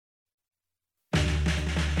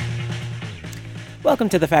Welcome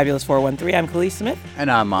to the Fabulous 413. I'm Khalees Smith.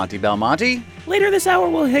 And I'm Monty Belmonte. Later this hour,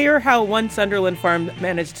 we'll hear how one Sunderland farm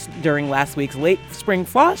managed during last week's late spring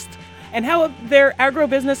frost, and how their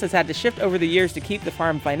agribusiness has had to shift over the years to keep the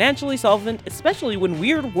farm financially solvent, especially when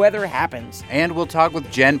weird weather happens. And we'll talk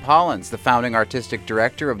with Jen Pollins, the founding artistic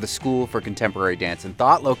director of the School for Contemporary Dance and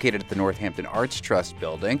Thought, located at the Northampton Arts Trust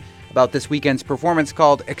building, about this weekend's performance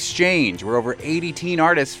called Exchange, where over 80 teen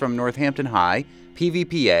artists from Northampton High,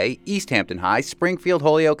 PVPA, East Hampton High, Springfield,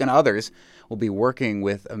 Holyoke, and others will be working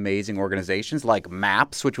with amazing organizations like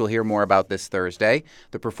MAPS, which we'll hear more about this Thursday,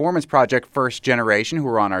 the performance project First Generation, who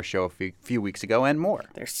were on our show a few weeks ago, and more.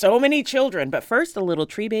 There's so many children, but first, a little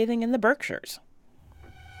tree bathing in the Berkshires.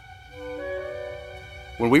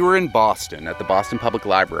 When we were in Boston at the Boston Public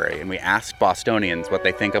Library and we asked Bostonians what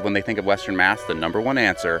they think of when they think of Western Mass, the number one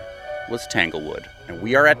answer was Tanglewood. And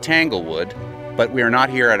we are at Tanglewood, but we are not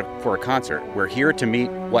here for a concert. We're here to meet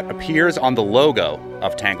what appears on the logo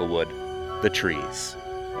of Tanglewood, the trees.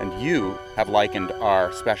 And you have likened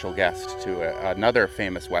our special guest to another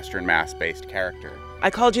famous Western Mass-based character. I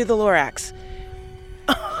called you the Lorax.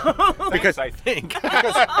 Because I think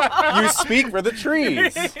You speak for the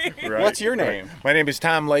trees. Right. What's your name? My name is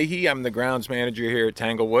Tom Leahy. I'm the grounds manager here at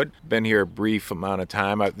Tanglewood. Been here a brief amount of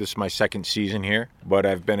time. This is my second season here, but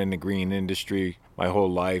I've been in the green industry my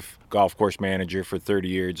whole life. Golf course manager for 30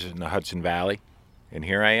 years in the Hudson Valley, and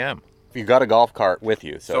here I am. You got a golf cart with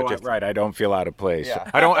you, Right, I don't feel out of place. Yeah.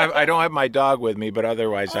 I don't have my dog with me, but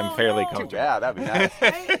otherwise I'm fairly comfortable. Yeah, that'd be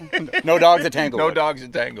nice. No dogs at Tanglewood. No dogs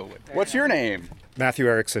at Tanglewood. What's your name? Matthew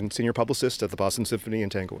Erickson, senior publicist at the Boston Symphony in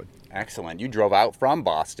Tanglewood. Excellent. You drove out from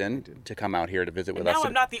Boston to come out here to visit with us. Now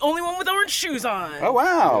I'm not the only one with orange shoes on. Oh,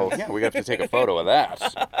 wow. Yeah, we have to take a photo of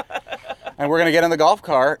that. And we're going to get in the golf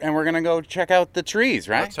cart and we're going to go check out the trees,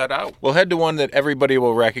 right? Let's head out. We'll head to one that everybody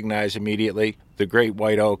will recognize immediately, the great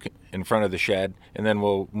white oak in front of the shed, and then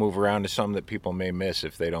we'll move around to some that people may miss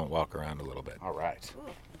if they don't walk around a little bit. All right.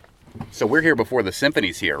 So we're here before the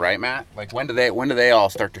symphony's here, right, Matt? Like when do they all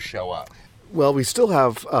start to show up? Well, we still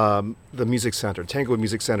have the Music Center, Tanglewood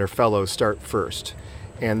Music Center fellows start first.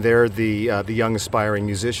 And they're the young aspiring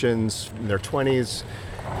musicians in their 20s.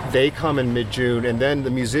 They come in mid-June, and then the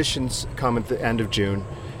musicians come at the end of June.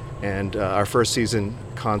 And our first season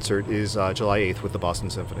concert is July 8th with the Boston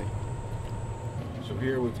Symphony. So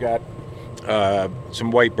here we've got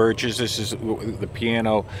some white birches. This is the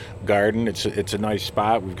piano garden. It's a nice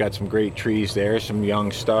spot. We've got some great trees there, some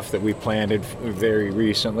young stuff that we planted very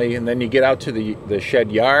recently. And then you get out to the shed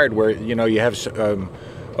yard where, you have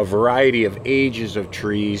a variety of ages of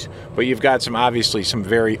trees, but you've got obviously some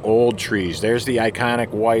very old trees. There's the iconic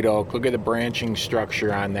white oak. Look at the branching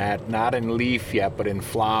structure on that. Not in leaf yet, but in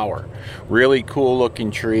flower. Really cool looking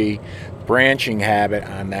tree. Branching habit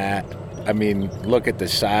on that. I mean, look at the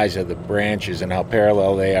size of the branches and how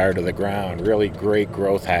parallel they are to the ground. Really great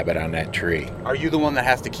growth habit on that tree. Are you the one that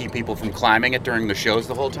has to keep people from climbing it during the shows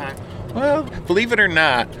the whole time? Well, believe it or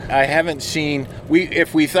not, I haven't seen.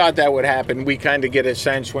 If we thought that would happen, we kind of get a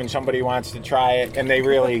sense when somebody wants to try it, and they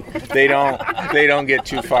don't get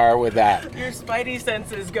too far with that. Your spidey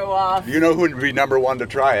senses go off. You know who would be number one to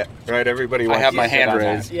try it, Right? Everybody I wants have to my sit hand on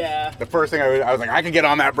raised. that. Yeah. The first thing I was like, I can get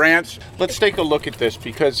on that branch. Let's take a look at this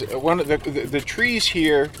because one of the trees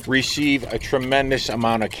here receive a tremendous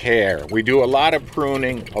amount of care. We do a lot of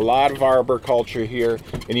pruning, a lot of arboriculture here,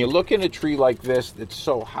 and you look at a tree like this that's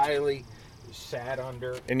so highly sat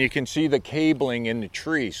under, and you can see the cabling in the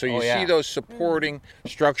tree. So you see those supporting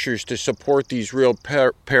structures to support these real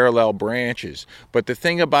parallel branches. But the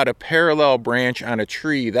thing about a parallel branch on a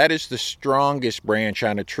tree, that is the strongest branch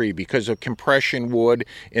on a tree because of compression wood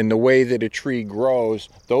and the way that a tree grows.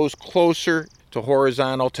 Those closer to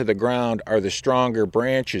horizontal to the ground are the stronger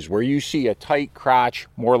branches. Where you see a tight crotch,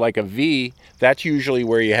 more like a V, that's usually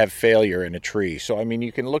where you have failure in a tree. So, I mean,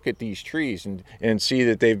 you can look at these trees and see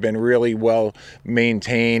that they've been really well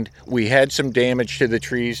maintained. We had some damage to the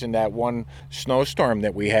trees in that one snowstorm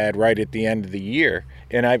that we had right at the end of the year.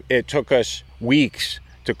 And it took us weeks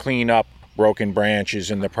to clean up broken branches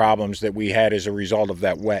and the problems that we had as a result of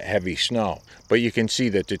that wet, heavy snow. But you can see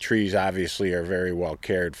that the trees obviously are very well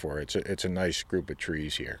cared for. It's a nice group of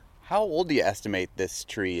trees here. How old do you estimate this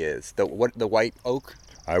tree is? The white oak?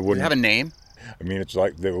 I Does it wouldn't have a name? I mean, it's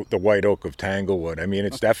like the white oak of Tanglewood. I mean,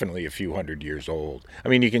 it's definitely a few hundred years old. I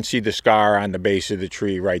mean, you can see the scar on the base of the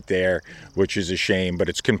tree right there, which is a shame, but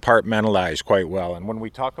it's compartmentalized quite well. And when we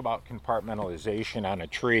talk about compartmentalization on a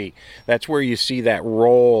tree, that's where you see that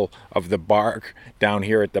roll of the bark down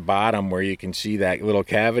here at the bottom, where you can see that little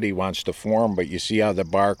cavity wants to form, but you see how the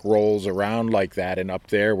bark rolls around like that, and up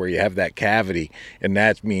there where you have that cavity, and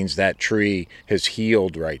that means that tree has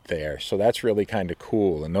healed right there. So that's really kind of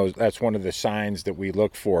cool, and that's one of the signs that we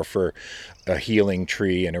look for a healing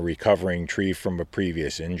tree and a recovering tree from a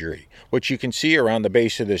previous injury. What you can see around the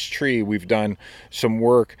base of this tree, we've done some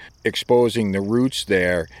work exposing the roots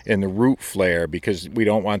there and the root flare, because we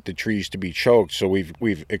don't want the trees to be choked. So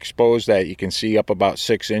we've exposed that. You can see up about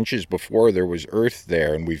 6 inches before there was earth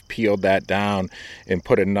there, and we've peeled that down and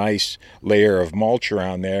put a nice layer of mulch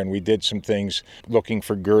around there. And we did some things looking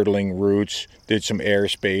for girdling roots, did some air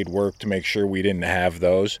spade work to make sure we didn't have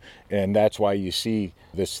those. And that's why you see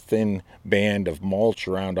this thin band of mulch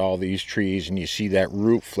around all these trees, and you see that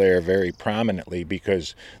root flare very prominently,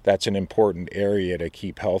 because that's an important area to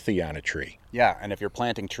keep healthy on a tree. Yeah, and if you're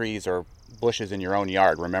planting trees or bushes in your own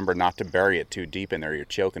yard, remember not to bury it too deep in there. You're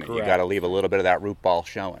choking it. Correct. You got to leave a little bit of that root ball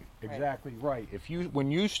showing. Exactly right.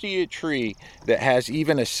 When you see a tree that has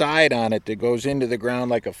even a side on it that goes into the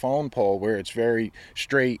ground like a phone pole, where it's very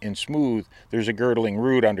straight and smooth, there's a girdling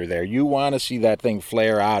root under there. You want to see that thing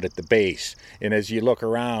flare out at the base. And as you look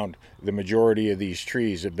around, the majority of these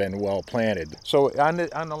trees have been well planted. So on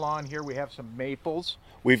the lawn here, we have some maples.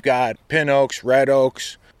 We've got pin oaks, red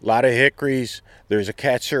oaks, a lot of hickories. There's a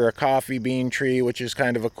Katsura coffee bean tree, which is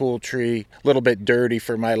kind of a cool tree. A little bit dirty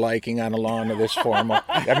for my liking on a lawn of this formal.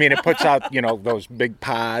 I mean, it puts out, those big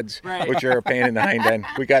pods, right, which are a pain in the hind end.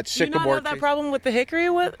 We got sycamore trees. You not have that problem with the hickory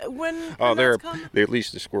when at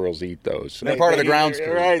least the squirrels eat those. They're part of the grounds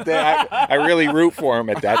crew. Right. I really root for them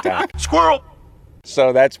at that time. Squirrel!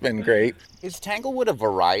 So that's been great. Is Tanglewood a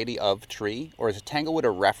variety of tree, or is Tanglewood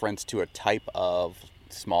a reference to a type of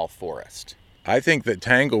small forest? I think the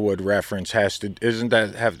Tanglewood reference doesn't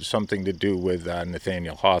that have something to do with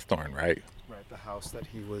Nathaniel Hawthorne, right? Right, the house that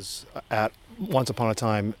he was at once upon a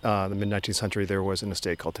time, the mid-19th century, there was an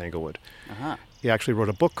estate called Tanglewood. Uh-huh. He actually wrote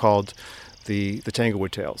a book called the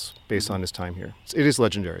Tanglewood Tales, based on his time here. It is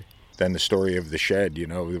legendary. Then the story of the shed,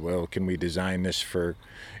 well, can we design this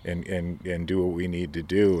and do what we need to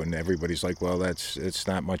do? And everybody's like, well, it's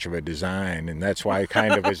not much of a design. And that's why it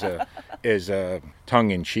kind of is a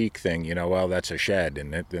tongue-in-cheek thing, well, that's a shed,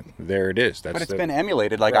 and there it is. But it's been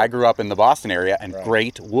emulated. Like, right. I grew up in the Boston area, and right.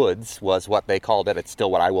 Great Woods was what they called it. It's still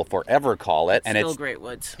what I will forever call it. It's Great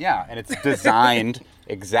Woods. Yeah, and it's designed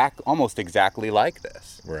almost exactly like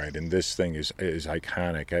this. Right, and this thing is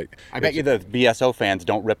iconic. I bet you the BSO fans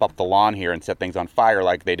don't rip up the lawn here and set things on fire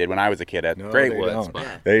like they did when I was a kid at Great Woods.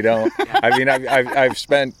 They don't. I mean, I've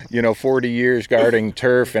spent 40 years guarding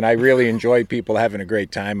turf, and I really enjoy people having a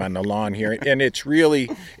great time on the lawn here. And it's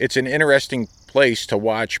an interesting place to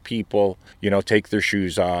watch people, take their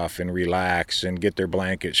shoes off and relax and get their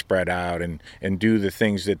blanket spread out and do the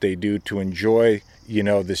things that they do to enjoy,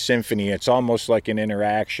 the symphony. It's almost like an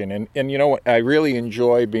interaction. And you know what? I really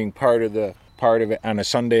enjoy being part of it on a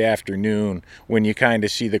Sunday afternoon, when you kind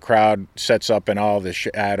of see the crowd sets up in all the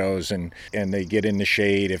shadows and they get in the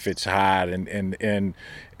shade if it's hot, and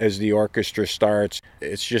as the orchestra starts,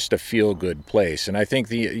 it's just a feel-good place. And I think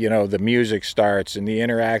the music starts, and the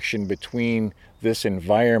interaction between this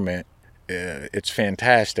environment, it's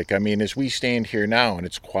fantastic. I mean, as we stand here now and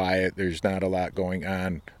it's quiet, there's not a lot going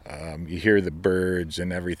on. You hear the birds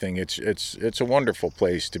and everything. It's a wonderful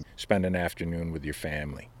place to spend an afternoon with your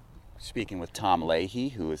family. Speaking with Tom Leahy,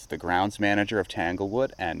 who is the grounds manager of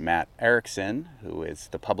Tanglewood, and Matt Erickson, who is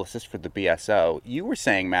the publicist for the BSO. You were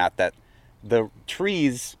saying, Matt, that the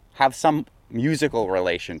trees have some musical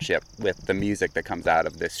relationship with the music that comes out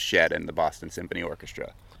of this shed and the Boston Symphony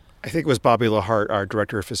Orchestra. I think it was Bobby Lahart, our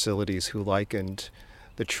director of facilities, who likened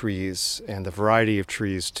the trees and the variety of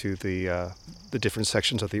trees to the different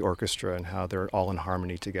sections of the orchestra and how they're all in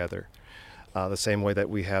harmony together. The same way that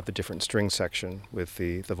we have the different string section with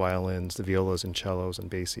the violins, the violas and cellos and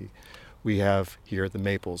bassi. We have here the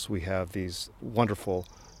maples. We have these wonderful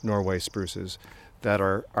Norway spruces that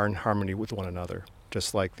are in harmony with one another,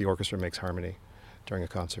 just like the orchestra makes harmony during a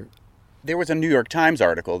concert. There was a New York Times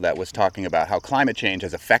article that was talking about how climate change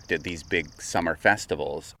has affected these big summer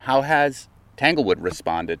festivals. How has Tanglewood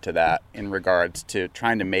responded to that in regards to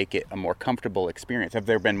trying to make it a more comfortable experience? Have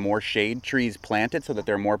there been more shade trees planted so that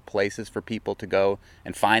there are more places for people to go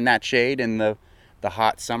and find that shade in the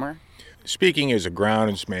hot summer? Speaking as a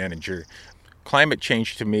grounds manager, climate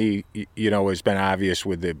change to me, has been obvious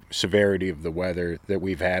with the severity of the weather that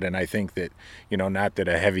we've had. And I think that, not that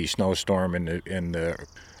a heavy snowstorm in the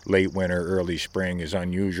late winter, early spring is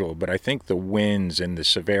unusual, but I think the winds and the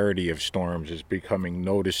severity of storms is becoming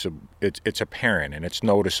noticeable. It's apparent and it's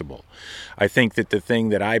noticeable. I think that the thing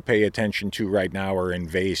that I pay attention to right now are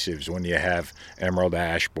invasives. When you have emerald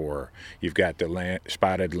ash borer, you've got the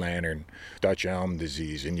spotted lantern, Dutch elm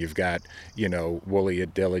disease, and you've got, woolly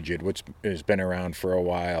diligid, which has been around for a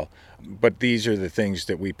while. But these are the things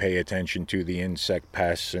that we pay attention to, the insect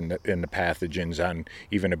pests and the pathogens on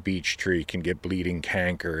even a beech tree can get bleeding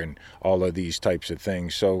canker and all of these types of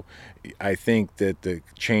things. So I think that the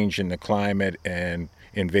change in the climate and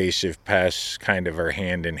invasive pests kind of are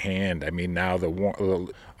hand in hand. I mean, now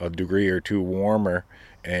a degree or two warmer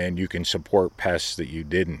and you can support pests that you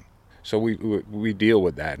didn't. So we deal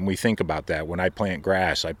with that and we think about that. When I plant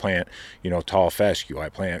grass, I plant, tall fescue, I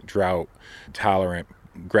plant drought tolerant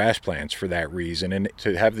grass plants for that reason, and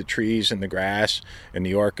to have the trees and the grass and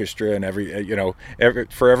the orchestra and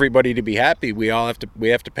for everybody to be happy, we have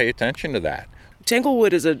to pay attention to that.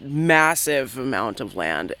 Tanglewood is a massive amount of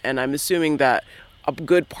land, and I'm assuming that a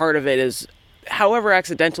good part of it is, however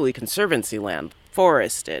accidentally, conservancy land,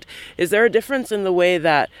 forested. Is there a difference in the way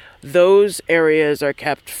that those areas are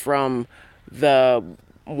kept from the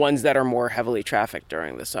ones that are more heavily trafficked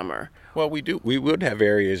during the summer? Well, we do. We would have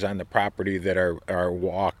areas on the property that are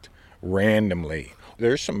walked randomly.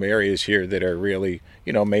 There's some areas here that are really,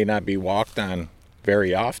 may not be walked on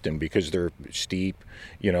very often because they're steep,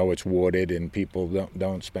 it's wooded and people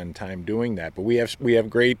don't spend time doing that. But we have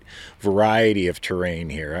great variety of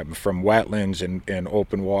terrain here, from wetlands and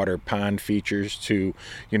open water pond features to,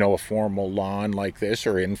 a formal lawn like this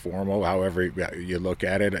or informal, however you look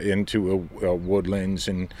at it, into woodlands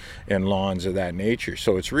and lawns of that nature.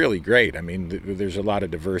 So it's really great. I mean, there's a lot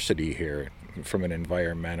of diversity here from an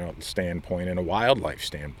environmental standpoint and a wildlife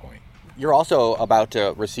standpoint. You're also about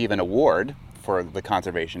to receive an award for the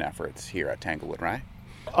conservation efforts here at Tanglewood, right?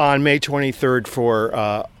 On May 23rd for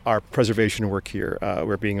our preservation work here,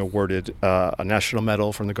 we're being awarded a national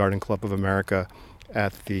medal from the Garden Club of America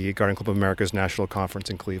at the Garden Club of America's National Conference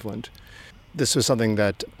in Cleveland. This was something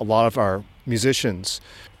that a lot of our musicians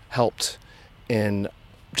helped in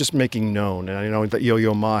just making known. And I know that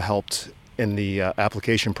Yo-Yo Ma helped in the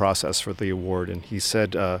application process for the award. And he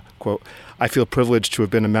said, quote, "I feel privileged to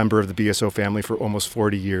have been a member of the BSO family for almost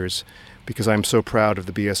 40 years. Because I'm so proud of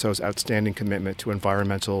the BSO's outstanding commitment to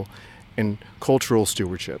environmental and cultural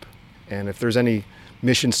stewardship." And if there's any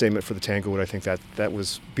mission statement for the Tanglewood, I think that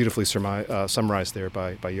was beautifully summarized there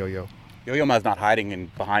by Yo-Yo. Yo-Yo Ma's not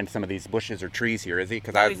hiding behind some of these bushes or trees here, is he?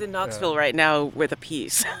 He's in Knoxville right now with a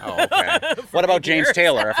piece. Oh, okay. What about James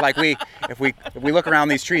Taylor? If we look around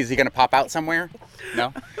these trees, is he going to pop out somewhere?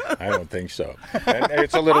 No? I don't think so. And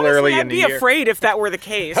it's a little early in the year. I'd be afraid if that were the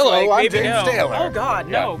case. Hello, I'm James Taylor. Oh, God,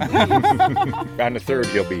 no. On the 3rd,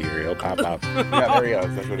 he'll be here. He'll pop out. Yeah, there he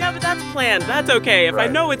is. But that's planned. That's okay. If I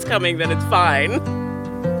know it's coming, then it's fine.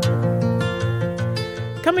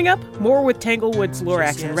 Coming up, more with Tanglewood's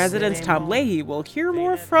Lorax in residence Tom Leahy. We'll hear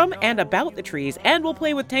more from and about the trees, and we'll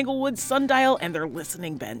play with Tanglewood's sundial and their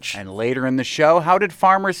listening bench. And later in the show, how did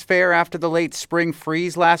farmers fare after the late spring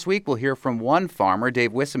freeze last week? We'll hear from one farmer,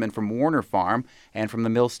 Dave Wisseman from Warner Farm, and from the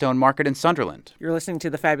Millstone Market in Sunderland. You're listening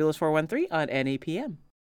to the Fabulous 413 on NAPM.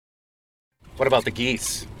 What about the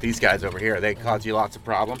geese? These guys over here, they cause you lots of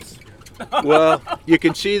problems? Well, you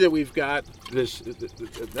can see that we've got this.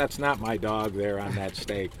 That's not my dog there on that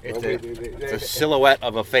stake. It's a silhouette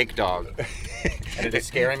of a fake dog. And it is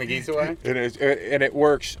scaring the geese away? It is, and it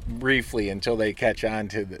works briefly until they catch on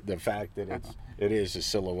to the fact that it is a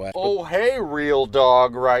silhouette. Oh, hey, real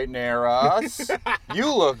dog right near us.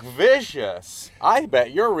 You look vicious. I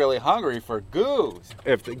bet you're really hungry for goose.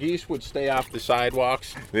 If the geese would stay off the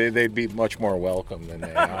sidewalks, they'd be much more welcome than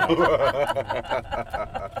they are.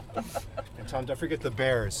 And Tom, don't forget the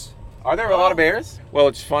bears. Are there a lot of bears? Well,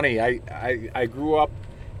 it's funny. I grew up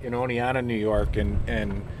in Oneonta, New York, and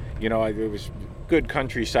it was good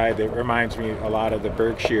countryside that reminds me a lot of the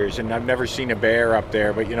Berkshires, and I've never seen a bear up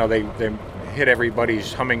there, but they hit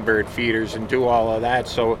everybody's hummingbird feeders and do all of that.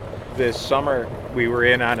 So this summer we were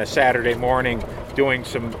in on a Saturday morning doing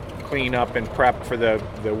some cleanup and prep for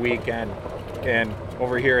the weekend, and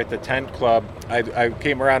over here at the tent club I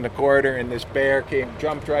came around the corner and this bear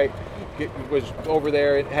jumped right. It was over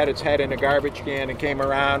there, it had its head in a garbage can and came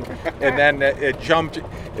around, and then it jumped.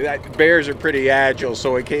 Bears are pretty agile,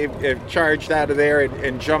 so it charged out of there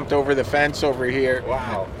and jumped over the fence over here.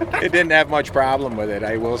 Wow. It didn't have much problem with it,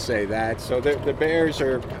 I will say that. So the bears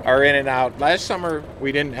are in and out. Last summer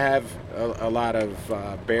we didn't have a lot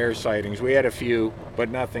of bear sightings. We had a few, but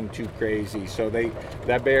nothing too crazy. So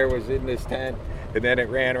that bear was in this tent, and then it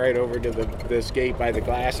ran right over to this gate by the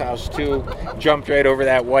glass house too, jumped right over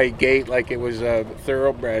that white gate like it was a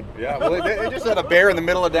thoroughbred. Yeah, well, they just had a bear in the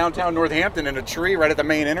middle of downtown Northampton in a tree right at the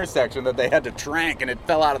main intersection that they had to trank, and it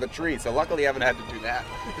fell out of the tree. So luckily, you haven't had to do that.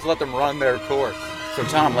 Just let them run their course. So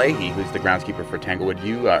Tom Leahy, who's the groundskeeper for Tanglewood,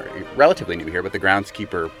 you are relatively new here, but the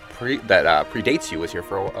groundskeeper that predates you was here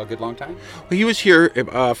for a good long time? Well, he was here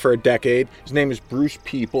for a decade. His name is Bruce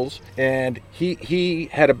Peoples, and he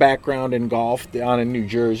had a background in golf down in New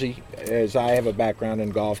Jersey, as I have a background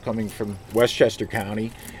in golf coming from Westchester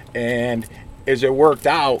County. And as it worked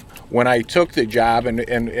out, when I took the job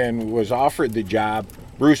and was offered the job,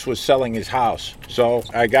 Bruce was selling his house. So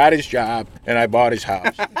I got his job and I bought his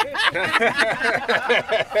house. And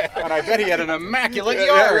I bet he had an immaculate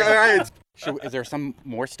yard. Is there some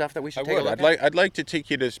more stuff that we should take a look at? I'd like to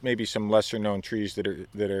take you to maybe some lesser known trees that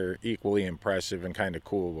are equally impressive and kind of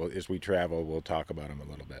cool. As we travel, we'll talk about them a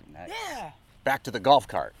little bit. Nice. Yeah. Back to the golf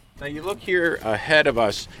cart. Now you look here ahead of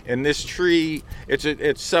us, and this tree,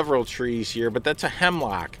 it's several trees here, but that's a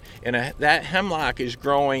hemlock, and that hemlock is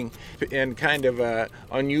growing in kind of a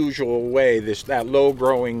unusual way. That low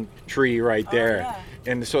growing tree right there. Oh, yeah.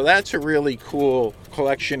 And so that's a really cool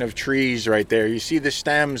collection of trees right there. You see the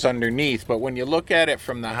stems underneath, but when you look at it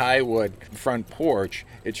from the Highwood front porch,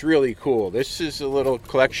 it's really cool. This is a little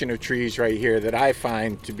collection of trees right here that I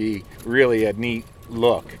find to be really a neat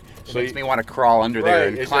look. So it makes me want to crawl under there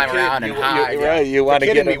and climb around and hide. Right, you want to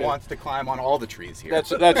get. The kid in me wants to climb on all the trees here.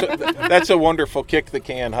 That's a wonderful kick the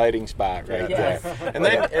can hiding spot right there.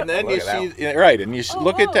 And then you see right, and you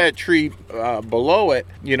look at that tree below it.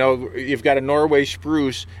 You know, you've got a Norway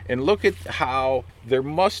spruce, and look at how there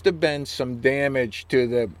must have been some damage to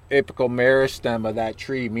the apical meristem of that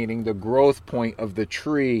tree, meaning the growth point of the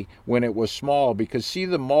tree when it was small, because see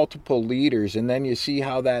the multiple leaders, and then you see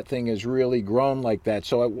how that thing has really grown like that.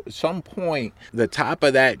 So at some point, the top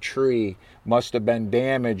of that tree must have been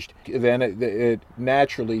damaged. Then it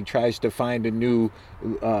naturally tries to find a new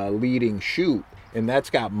leading shoot, and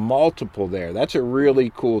that's got multiple there. That's a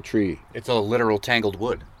really cool tree. It's a literal tangled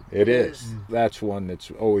wood. It is. That's one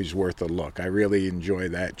that's always worth a look. I really enjoy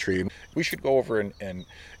that tree. We should go over and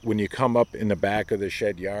when you come up in the back of the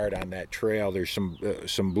shed yard on that trail, there's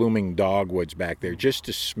some blooming dogwoods back there just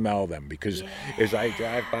to smell them, because as I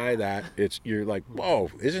drive by that, you're like, whoa,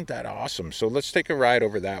 isn't that awesome? So let's take a ride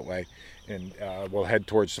over that way, and we'll head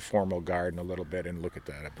towards the formal garden a little bit and look at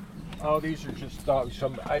that. Oh, these are just dogs.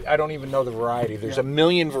 I don't even know the variety. There's a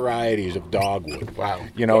million varieties of dogwood. Wow.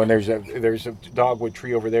 You know, and there's a dogwood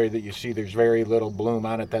tree over there that you see. There's very little bloom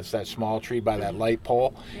on it. That's that small tree by that light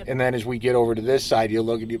pole. Yep. And then as we get over to this side, you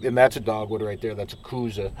look at and that's a dogwood right there. That's a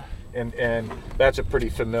Kuza. And that's a pretty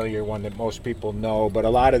familiar one that most people know. But a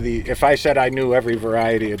lot of if I said I knew every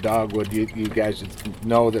variety of dogwood, you guys would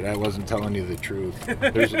know that I wasn't telling you the truth.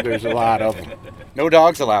 There's a lot of them. No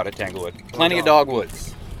dogs allowed at Tanglewood. Plenty of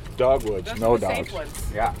dogwoods. Dogwoods, no dogs.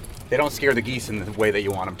 Yeah. They don't scare the geese in the way that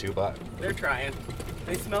you want them to, but they're trying.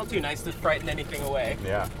 They smell too nice to frighten anything away.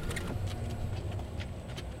 Yeah.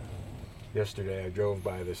 Yesterday I drove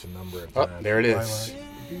by this a number of times. Oh, there it is.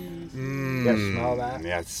 You guys smell that?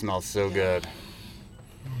 Yeah, it smells so good.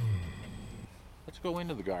 Let's go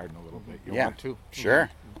into the garden a little bit. You want to? Sure.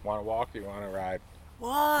 Want to walk or you want to ride?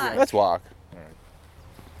 Walk. Let's walk. All right.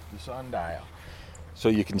 The sundial. So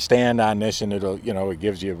you can stand on this, and it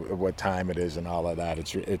gives you what time it is and all of that.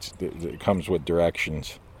 It comes with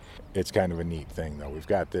directions. It's kind of a neat thing, though. We've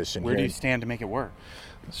got this in here. Where do you stand to make it work?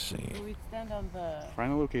 Let's see. We stand on the...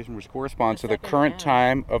 Find the location which corresponds to the current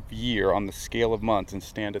time of year on the scale of months and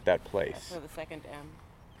stand at that place. For the second M.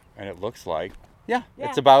 And it looks like,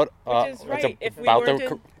 it's about right. it's about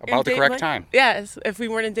the correct time. Yes, if we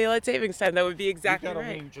weren't in daylight savings time, that would be exactly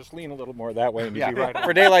right. Just lean a little more that way and you'd be right.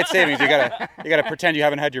 For daylight savings, you gotta pretend you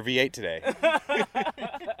haven't had your V8 today.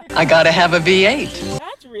 I gotta have a V8.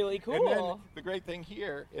 That's really cool. And then the great thing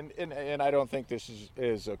here, and I don't think this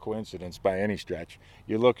is a coincidence by any stretch.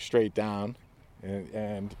 You look straight down,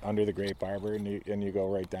 and under the grape arbor, and you go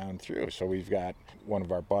right down through. So we've got one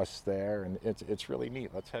of our busts there, and it's really neat.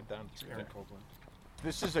 Let's head down through there.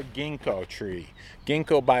 This is a ginkgo tree,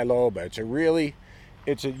 Ginkgo biloba.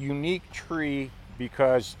 It's a unique tree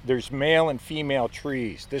because there's male and female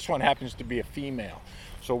trees. This one happens to be a female.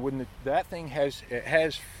 So when that thing has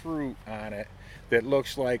fruit on it that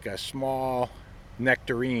looks like a small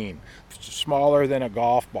nectarine, smaller than a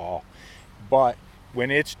golf ball, but when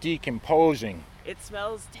it's decomposing, It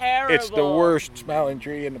smells terrible. It's the worst smelling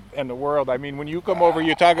tree in the world. I mean, when you come over,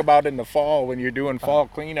 you talk about in the fall when you're doing fall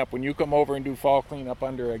cleanup. When you come over and do fall cleanup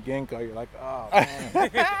under a ginkgo, you're like, oh,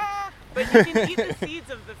 man. But you can eat the seeds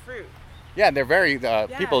of the fruit. Yeah, they're very,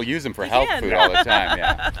 people use them for health food all the time,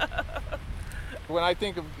 yeah. When I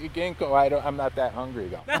think of ginkgo, I'm not that hungry,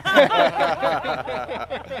 though.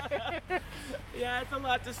 Yeah, it's a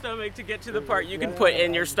lot to stomach to get to the part you can put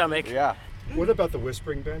in your stomach. Yeah. What about the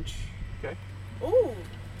whispering bench? Okay. Ooh.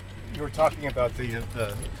 You were talking about the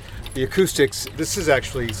acoustics. This is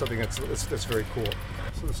actually something that's very cool.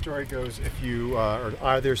 So the story goes, if you are on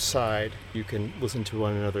either side, you can listen to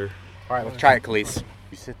one another. All right, let's try it, Khalees.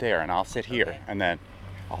 You sit there, and I'll sit here, and then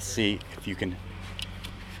I'll see if you can.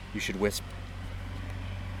 You should whisper.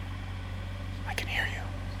 I can hear you.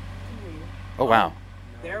 Oh wow.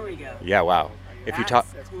 There we go. Yeah, wow. If you talk,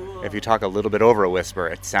 cool. if you talk a little bit over a whisper,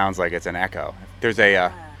 it sounds like it's an echo. There's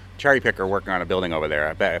a cherry picker working on a building over there.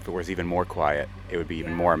 I bet if it was even more quiet, it would be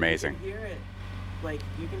even more amazing. You can hear it. Like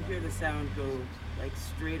you can hear the sound go like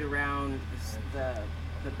straight around the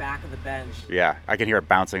back of the bench. Yeah, I can hear it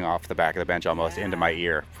bouncing off the back of the bench almost into my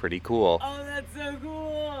ear. Pretty cool. Oh, that's so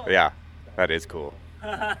cool. Yeah, that is cool.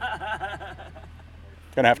 Gonna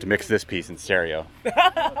have to mix this piece in stereo.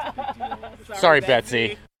 Sorry,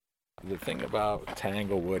 Betsy. The thing about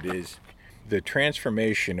Tanglewood is the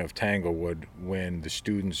transformation of Tanglewood when the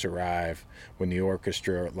students arrive, when the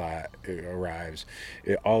orchestra arrives.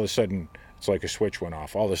 All of a sudden, it's like a switch went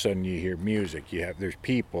off. All of a sudden, you hear music. There's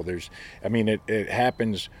people. It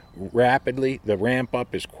happens rapidly. The ramp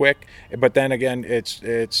up is quick, but then again,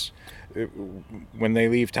 when they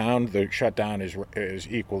leave town, the shutdown is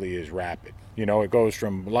equally as rapid. You know, it goes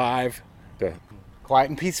from live to Quiet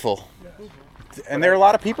and peaceful. And there are a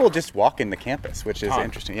lot of people just walking the campus, which is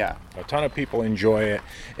interesting. Yeah, a ton of people enjoy it,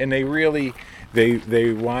 and they really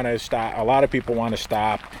they want to stop. A lot of people want to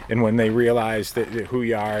stop, and when they realize that who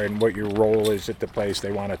you are and what your role is at the place,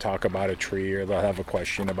 they want to talk about a tree, or they'll have a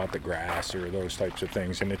question about the grass or those types of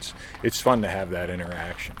things, and it's fun to have that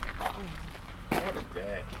interaction.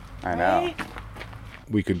 I know. Right?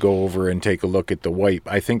 We could go over and take a look at the white.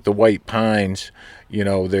 I think the white pines, you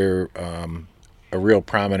know, they're a real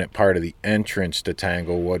prominent part of the entrance to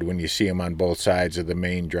Tanglewood when you see them on both sides of the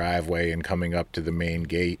main driveway and coming up to the main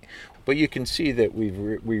gate. But you can see that we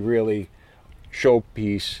really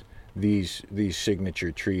showpiece these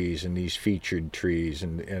signature trees and these featured trees,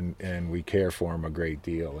 and we care for them a great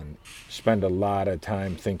deal and spend a lot of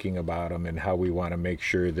time thinking about them and how we want to make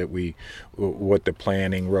sure that what the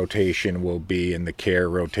planning rotation will be and the care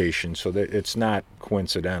rotation, so that it's not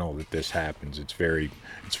coincidental that this happens. It's very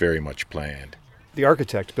much planned. The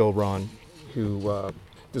architect, Bill Ron, who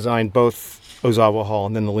designed both Ozawa Hall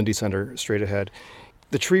and then the Lindy Center straight ahead,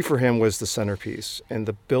 the tree for him was the centerpiece, and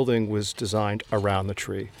the building was designed around the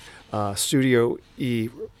tree. Studio E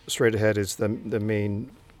straight ahead is the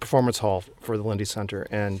main performance hall for the Lindy Center,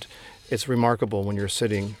 and it's remarkable when you're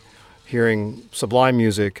sitting hearing sublime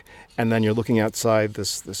music, and then you're looking outside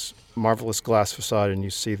this marvelous glass facade and you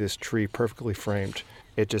see this tree perfectly framed.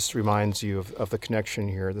 It just reminds you of the connection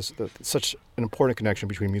here, such an important connection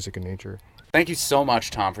between music and nature. Thank you so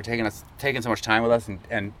much, Tom, for taking so much time with us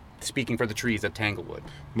and speaking for the trees at Tanglewood.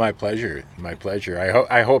 My pleasure.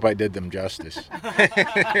 I hope I did them justice.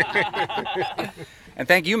 And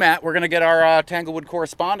thank you, Matt. We're going to get our Tanglewood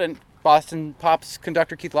correspondent, Boston Pops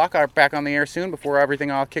conductor Keith Lockhart, back on the air soon before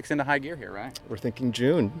everything all kicks into high gear here, right? We're thinking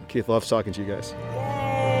June. Keith loves talking to you guys.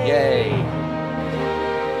 Yay!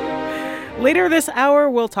 Later this hour,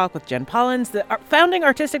 we'll talk with Jen Pollins, the founding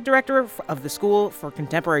artistic director of the School for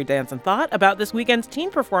Contemporary Dance and Thought, about this weekend's teen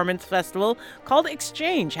performance festival called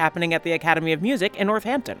Exchange, happening at the Academy of Music in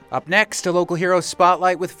Northampton. Up next, a local hero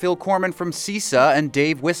spotlight with Phil Corman from CISA and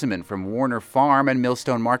Dave Wisseman from Warner Farm and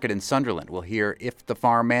Millstone Market in Sunderland. We'll hear if the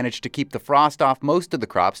farm managed to keep the frost off most of the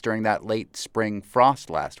crops during that late spring frost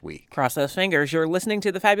last week. Cross those fingers. You're listening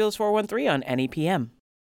to the Fabulous 413 on NEPM.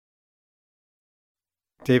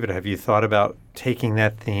 David, have you thought about taking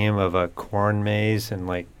that theme of a corn maze and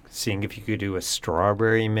seeing if you could do a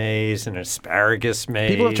strawberry maze and an asparagus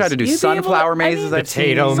maze? People have tried to do sunflower mazes.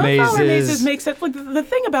 Potato mazes. Sunflower mazes make sense. The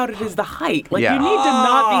thing about it is the height. You need to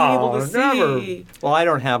not be able to see. Well, I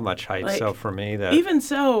don't have much height, so for me that. Even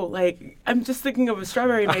so, I'm just thinking of a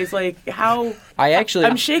strawberry maze. How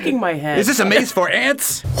I'm shaking my head. Is this a maze for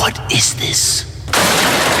ants? What is this?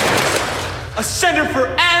 A center for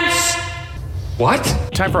ants? What?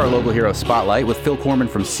 Time for our local hero spotlight with Phil Corman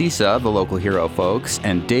from CISA, the local hero folks,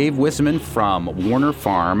 and Dave Wisman from Warner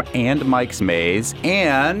Farm and Mike's Maze,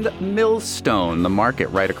 and Millstone, the market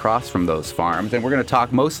right across from those farms. And we're going to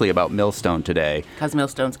talk mostly about Millstone today. Because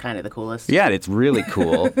Millstone's kind of the coolest. Yeah, it's really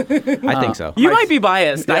cool. I think so. You might be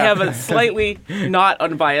biased. I have a slightly not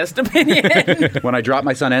unbiased opinion. When I drop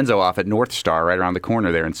my son Enzo off at North Star right around the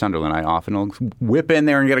corner there in Sunderland, I often will whip in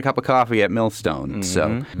there and get a cup of coffee at Millstone.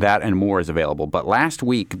 So that and more is available. But last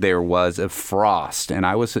week there was a frost, and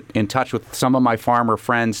I was in touch with some of my farmer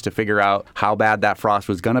friends to figure out how bad that frost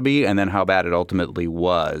was going to be and then how bad it ultimately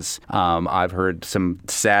was. I've heard some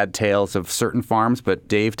sad tales of certain farms, but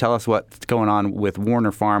Dave, tell us what's going on with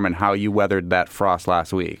Warner Farm and how you weathered that frost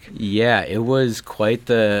last week. Yeah, it was quite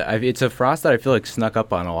it's a frost that I feel like snuck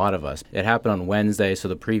up on a lot of us. It happened on Wednesday, so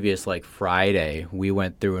the previous Friday, we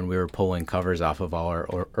went through and we were pulling covers off of all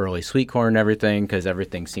our early sweet corn and everything because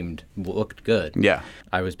everything looked good. Yeah.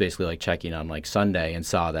 I was basically checking on Sunday and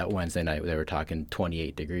saw that Wednesday night they were talking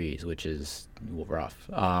 28 degrees, which is rough.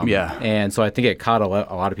 Yeah. And so I think it caught a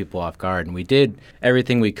lot of people off guard, and we did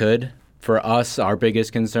everything we could. For us, our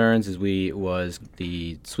biggest concerns was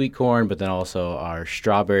the sweet corn, but then also our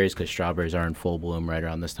strawberries, because strawberries are in full bloom right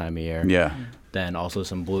around this time of year. Yeah. Then also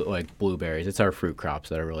some blueberries. It's our fruit crops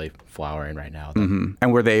that are really flowering right now. Mm-hmm.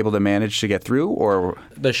 And were they able to manage to get through, or?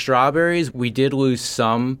 The strawberries, we did lose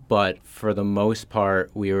some, but for the most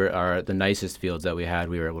part, the nicest fields that we had,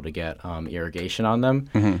 we were able to get irrigation on them,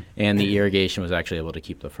 and the irrigation was actually able to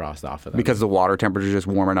keep the frost off of them. Because the water temperature is just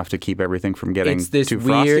warm enough to keep everything from getting too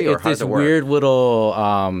frosty, or it's this weird little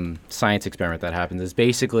science experiment that happens. Is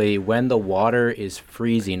basically when the water is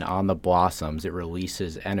freezing on the blossoms, it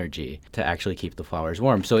releases energy to actually keep the flowers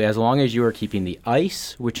warm. So as long as you are keeping the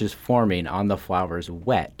ice, which is forming on the flowers,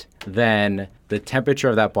 wet, then the temperature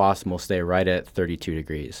of that blossom will stay right at 32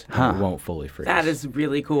 degrees. It won't fully freeze. That is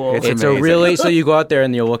really cool. It's amazing. So you go out there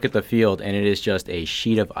and you'll look at the field and it is just a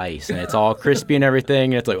sheet of ice and it's all crispy and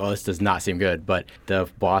everything. And it's this does not seem good. But the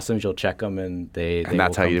blossoms, you'll check them and they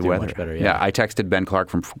that's will how you weather much better. Yeah, I texted Ben Clark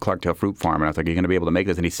from Clarkdale Fruit Farm and I was like, "Are you going to be able to make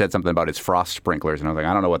this?" And he said something about his frost sprinklers, and I was like,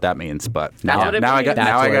 "I don't know what that means," but I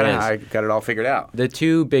got it all figured out. The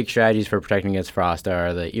two big strategies for protecting against frost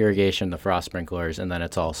are the irrigation, the frost sprinklers, and then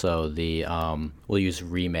it's also the we'll use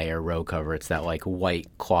remay or row cover. It's that white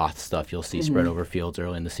cloth stuff you'll see spread over fields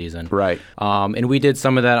early in the season. Right. And we did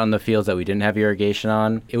some of that on the fields that we didn't have irrigation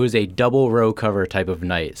on. It was a double row cover type of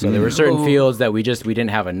night. So there were certain fields that we didn't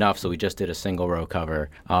have enough, so we just did a single row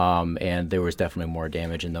cover. And there was definitely more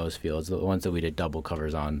damage in those fields. The ones that we did double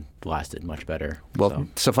covers on lasted much better. Well,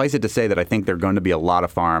 suffice it to say that I think there are going to be a lot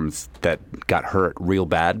of farms that got hurt real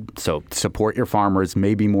bad. So support your farmers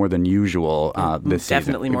maybe more than usual this season.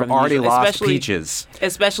 Definitely more We've than already usual. lost peaches.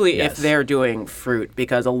 Especially if they're doing fruit,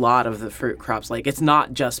 because a lot of the fruit crops, it's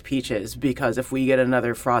not just peaches, because if we get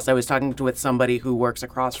another frost, I was talking with somebody who works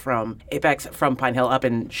across from Apex from Pine Hill up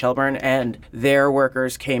in Shelburne, and their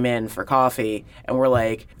workers came in for coffee and were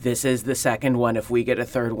like, this is the second one. If we get a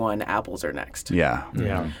third one, apples are next. Yeah.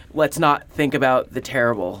 Let's not think about the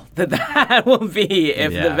terrible that will be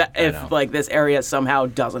if this area somehow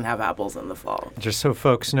doesn't have apples in the fall. Just so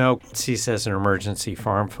folks know, CISA has an emergency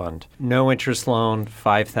farm fund. No interest loan,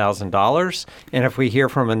 $5,000. And if we hear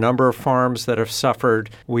from a number of farms that have suffered,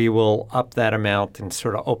 we will up that amount and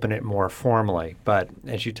sort of open it more formally. But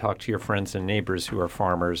as you talk to your friends and neighbors who are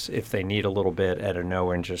farmers, if they need a little bit at a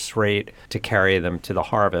no interest rate to carry them to the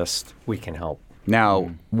harvest, we can help.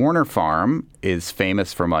 Now, Warner Farm is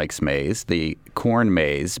famous for Mike's Maze, the corn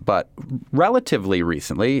maze, but relatively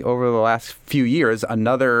recently, over the last few years,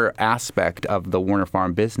 another aspect of the Warner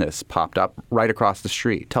Farm business popped up right across the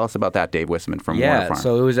street. Tell us about that, Dave Wisman from Warner Farm. Yeah,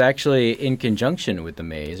 so it was actually in conjunction with the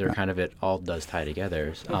maze, or kind of it all does tie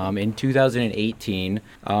together. In 2018,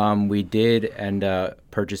 we did end up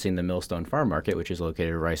purchasing the Millstone Farm Market, which is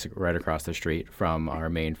located right across the street from our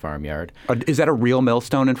main farmyard. Is that a real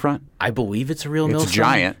millstone in front? I believe it's a real millstone. It's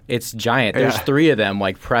giant. It's giant. There's three of them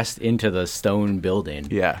pressed into the stone building.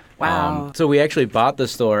 Yeah. Wow. So we actually bought the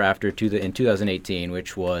store in 2018,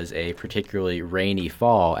 which was a particularly rainy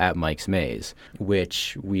fall at Mike's Maze,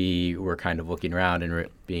 which we were kind of looking around and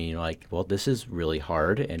being like, well, this is really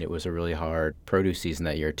hard, and it was a really hard produce season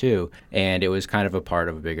that year too, and it was kind of a part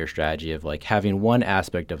of a bigger strategy of having one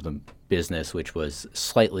aspect of the business which was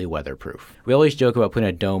slightly weatherproof. We always joke about putting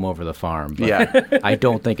a dome over the farm, but I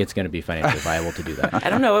don't think it's going to be financially viable to do that. I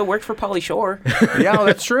don't know. It worked for Pauly Shore. Yeah, well,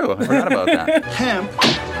 that's true. I forgot about that. Hemp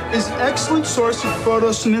is an excellent source of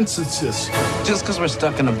photosynthesis. Just because we're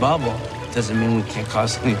stuck in a bubble doesn't mean we can't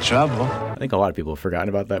cause any trouble. think a lot of people have forgotten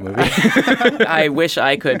about that movie. I wish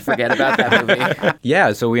I could forget about that movie.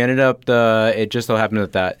 Yeah, so we ended up, it just so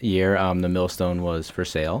happened that year, the Millstone was for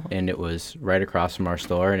sale, and it was right across from our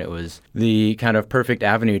store, and it was the kind of perfect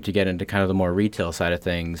avenue to get into kind of the more retail side of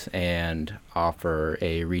things and offer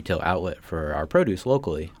a retail outlet for our produce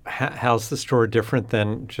locally. How's the store different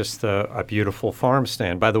than just a beautiful farm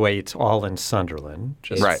stand? By the way, it's all in Sunderland.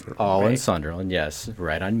 It's all in Sunderland, yes.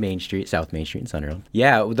 Right on Main Street, South Main Street in Sunderland.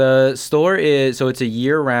 Yeah, the store it's a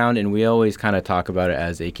year-round, and we always kind of talk about it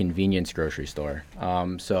as a convenience grocery store.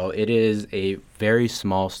 So it is a very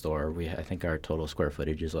small store. I think our total square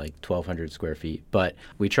footage is like 1,200 square feet, but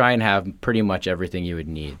we try and have pretty much everything you would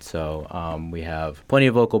need. So we have plenty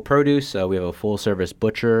of local produce. We have a full-service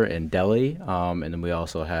butcher and deli, and then we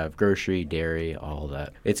also have grocery, dairy, all of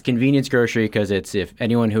that. It's convenience grocery because it's if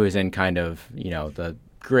anyone who is in kind of, the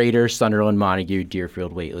greater Sunderland, Montague,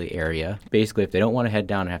 Deerfield, Whately area. Basically, if they don't want to head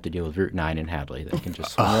down and have to deal with Route 9 in Hadley, they can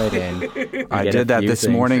just swing right in. I did that this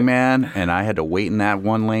morning, man, and I had to wait in that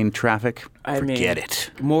one-lane traffic. Forget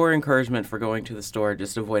it. More encouragement for going to the store,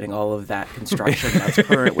 just avoiding all of that construction that's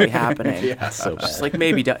currently happening. Yeah, so bad. Just like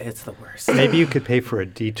maybe it's the worst. Maybe you could pay for a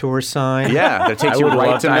detour sign. Yeah, that takes you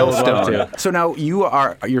right to I would love Millstone. to. So now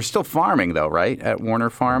you're still farming though, right? At Warner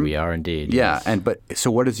Farm? We are indeed. Yeah, yes.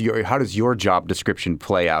 So how does your job description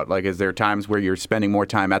play out? Like, is there times where you're spending more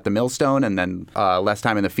time at the Millstone and then less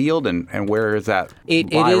time in the field, and where is that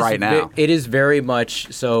right now? It is very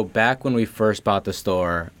much so. Back when we first bought the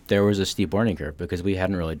store, there was a steep learning curve because we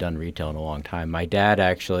hadn't really done retail in a long time. My dad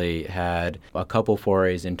actually had a couple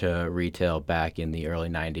forays into retail back in the early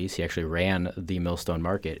 90s. He actually ran the Millstone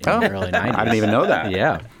Market in the early 90s. I didn't even know that.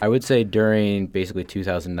 Yeah. I would say during basically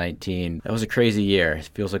 2019, that was a crazy year. It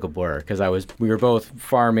feels like a blur because we were both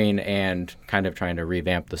farming and kind of trying to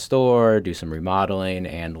revamp the store, do some remodeling,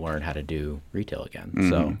 and learn how to do retail again. Mm-hmm.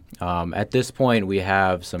 So at this point, we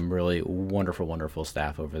have some really wonderful, wonderful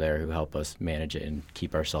staff over there who help us manage it and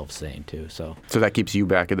keep ourselves sane too. So that keeps you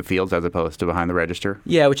back in the fields as opposed to behind the register?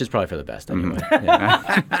 Yeah, which is probably for the best anyway. Mm-hmm.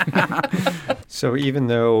 Yeah. So even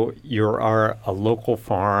though you are a local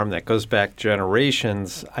farm that goes back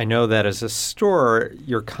generations, I know that as a store,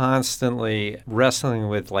 you're constantly wrestling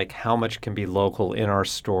with like how much can be local in our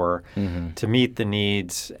store to meet the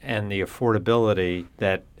needs and the affordability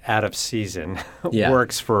that out of season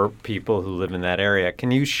works for people who live in that area. Can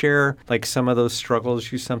you share like some of those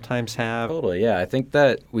struggles you sometimes have? Totally, yeah. I think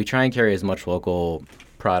that we try and carry as much local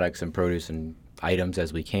products and produce and items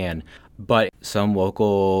as we can. But some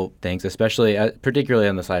local things, especially particularly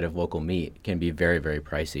on the side of local meat, can be very, very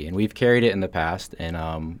pricey. And we've carried it in the past,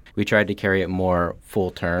 and we tried to carry it more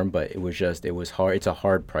full term, but it was hard. It's a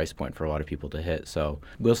hard price point for a lot of people to hit. So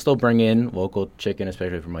we'll still bring in local chicken,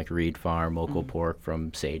 especially from like Reed Farm, local pork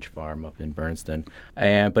from Sage Farm up in Bernston.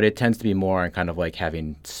 But it tends to be more on kind of like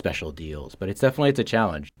having special deals. But it's a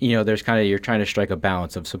challenge. There's you're trying to strike a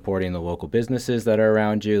balance of supporting the local businesses that are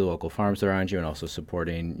around you, the local farms around you, and also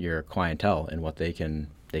supporting your clientele and what they can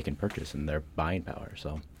purchase and their buying power.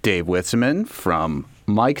 So Dave Wisseman from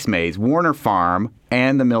Mike's Maze, Warner Farm,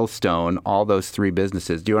 and the Millstone, all those three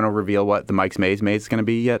businesses. Do you want to reveal what the Mike's Maze is going to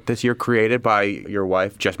be yet this year, created by your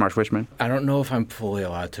wife, Jess Marsh-Wishman? I don't know if I'm fully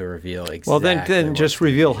allowed to reveal exactly. Well, then just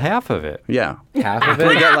reveal half of it. Yeah. Half of it? Can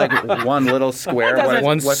we get like one little square?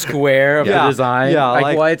 One square of the design? Yeah. I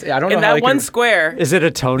don't know in how that one square, is it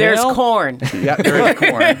a toenail? there's corn. Yeah, there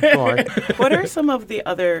is corn. What are some of the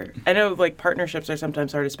other, I know like partnerships are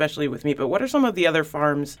sometimes hard, especially with meat, but what are some of the other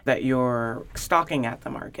farms that you're stocking at the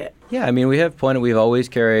market? Yeah, I mean, we have plenty. We've always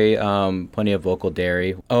carry plenty of local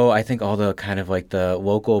dairy. I think all the kind of like the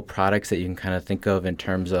local products that you can kind of think of in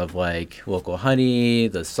terms of like local honey,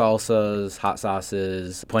 the salsas, hot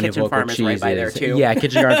sauces, plenty Kitchen of local Farm is cheeses. right by there too. Yeah,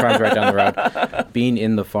 Kitchen Farm is right down the road. Being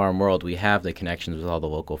in the farm world, we have the connections with all the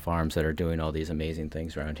local farms that are doing all these amazing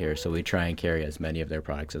things around here. So we try and carry as many of their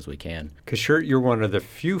products as we can. Because you're one of the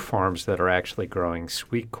few farms that are actually growing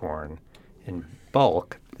sweet corn in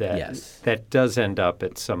bulk. That does end up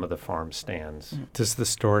at some of the farm stands. Does the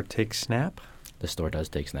store take SNAP? The store does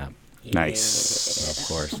take SNAP. Nice.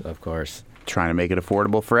 Of course. Trying to make it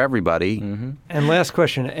affordable for everybody. Mm-hmm. And last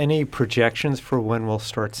question, any projections for when we'll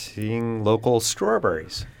start seeing local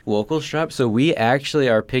strawberries? Local strawberries? So we actually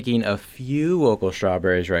are picking a few local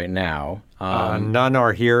strawberries right now. None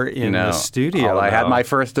are here in the studio. I had my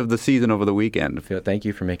first of the season over the weekend. Thank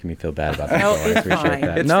you for making me feel bad about that. No, I it's appreciate fine.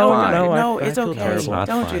 that. It's fine. No, I it's feel okay. terrible. Not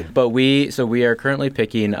Don't fine. do. But we are currently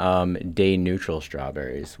picking day neutral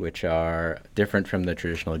strawberries, which are different from the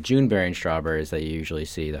traditional June bearing strawberries that you usually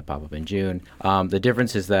see that pop up in June. The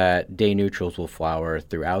difference is that day neutrals will flower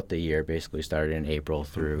throughout the year, basically starting in April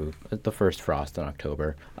through the first frost in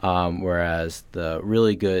October. whereas the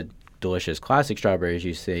really good, delicious classic strawberries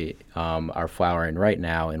you see are flowering right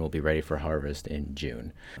now and will be ready for harvest in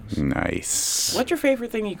June. Nice. What's your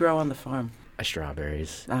favorite thing you grow on the farm?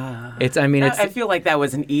 Strawberries. It's. It's. I feel like that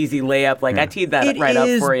was an easy layup. Like I teed that It right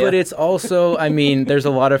is, up for you. but it's also, there's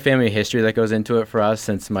a lot of family history that goes into it for us,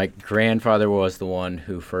 since my grandfather was the one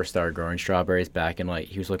who first started growing strawberries back in,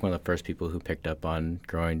 he was one of the first people who picked up on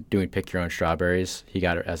doing pick your own strawberries. He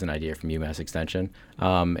got it as an idea from UMass Extension.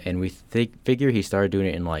 And we figure he started doing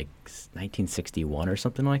it in 1961 or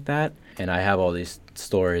something like that. And I have all these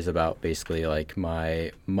stories about basically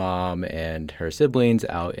my mom and her siblings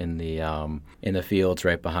out in the fields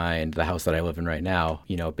right behind the house that I live in right now.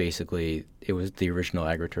 Basically it was the original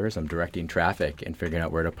agritourism, directing traffic and figuring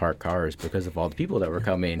out where to park cars because of all the people that were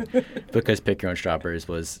coming, because pick your own strawberries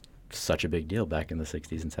was such a big deal back in the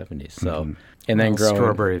 60s and 70s. So, and then growing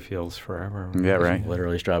strawberry fields forever. Yeah, right.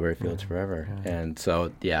 Literally strawberry fields forever. Yeah. And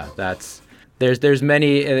so, there's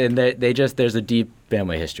many, and there's a deep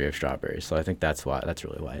family history of strawberries. So I think that's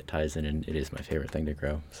really why it ties in, and it is my favorite thing to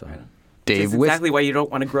grow. So. Right. Dave, that's exactly why you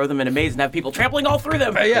don't want to grow them in a maze and have people trampling all through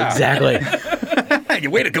them. Yeah, exactly.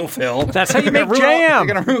 Way to go, Phil. That's how you make jam.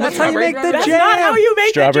 That's how you make the That's jam. not how you make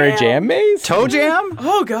strawberry the jam maze? Toe jam?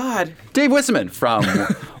 Oh, God. Dave Wisseman from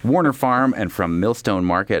Warner Farm and from Millstone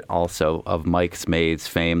Market, also of Mike's Maze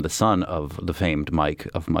fame, the son of the famed Mike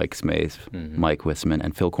of Mike's Maze, Mike Wisseman,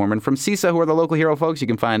 and Phil Corman from CISA, who are the local hero folks. You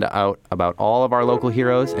can find out about all of our local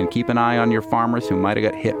heroes and keep an eye on your farmers who might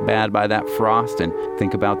have got hit bad by that frost, and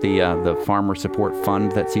think about the farmer support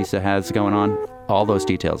fund that CISA has going on. All those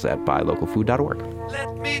details at buylocalfood.org.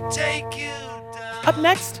 Let me take you down. Up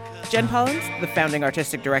next, Jen Pollins, the founding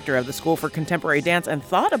artistic director of the School for Contemporary Dance and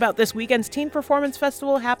Thought, about this weekend's Teen Performance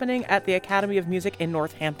Festival happening at the Academy of Music in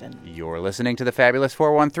Northampton. You're listening to the Fabulous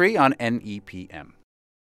 413 on NEPM.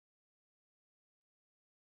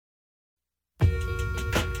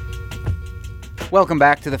 Welcome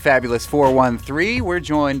back to the Fabulous 413. We're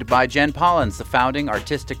joined by Jen Pollins, the founding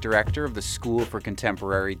artistic director of the School for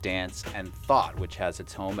Contemporary Dance and Thought, which has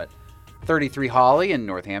its home at 33 Holly in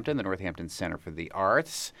Northampton, the Northampton Center for the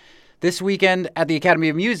Arts. This weekend at the Academy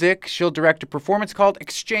of Music, she'll direct a performance called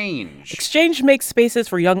Exchange. Exchange makes spaces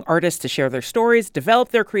for young artists to share their stories, develop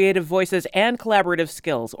their creative voices, and collaborative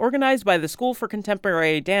skills. Organized by the School for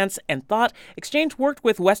Contemporary Dance and Thought, Exchange worked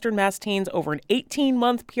with Western Mass teens over an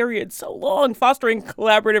 18-month period, so long, fostering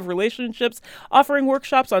collaborative relationships, offering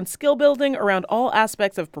workshops on skill building around all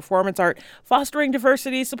aspects of performance art, fostering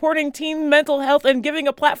diversity, supporting teen mental health, and giving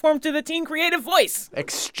a platform to the teen creative voice.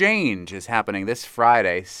 Exchange is happening this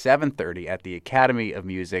Friday, 7:30 at the Academy of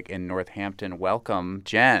Music in Northampton. Welcome,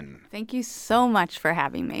 Jen. Thank you so much for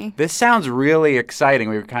having me. This sounds really exciting.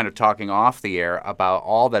 We were kind of talking off the air about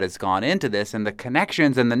all that has gone into this and the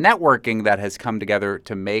connections and the networking that has come together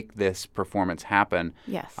to make this performance happen.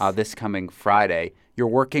 Yes. This coming Friday. You're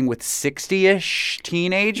working with 60-ish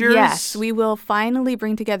teenagers? Yes, we will finally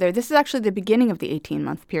bring together. This is actually the beginning of the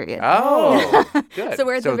 18-month period. Oh, good. So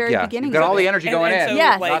we're at the very beginning. You've got all the energy going in. So,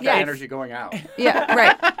 yes, not yes. the energy going out. Yeah,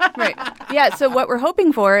 right. Yeah, so what we're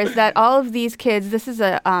hoping for is that all of these kids, this is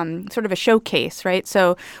a sort of a showcase, right?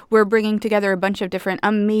 So we're bringing together a bunch of different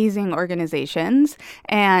amazing organizations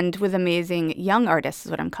and with amazing young artists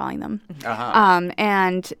is what I'm calling them.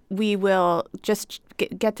 And we will just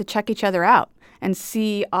get to check each other out and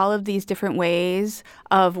see all of these different ways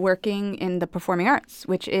of working in the performing arts,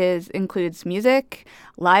 which includes music,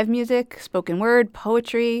 live music, spoken word,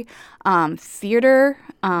 poetry, theater.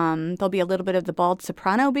 There'll be a little bit of The Bald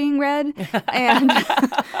Soprano being read,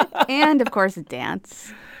 and of course,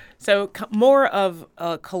 dance. So more of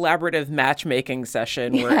a collaborative matchmaking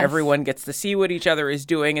session where everyone gets to see what each other is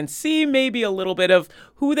doing and see maybe a little bit of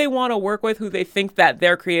who they want to work with, who they think that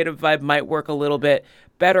their creative vibe might work a little bit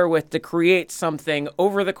better with, to create something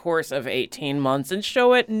over the course of 18 months and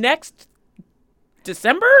show it next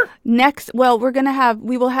December? Well,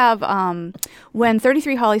 we will have, when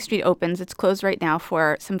 33 Holly Street opens, it's closed right now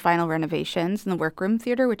for some final renovations in the Workroom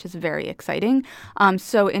Theater, which is very exciting.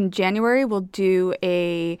 So in January, we'll do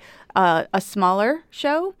a smaller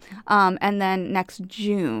show, and then next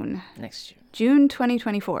June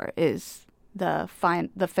 2024 is the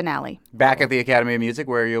finale. Back at the Academy of Music,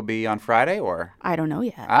 where you'll be on Friday, or? I don't know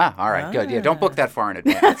yet. All right, good. Yeah, don't book that far in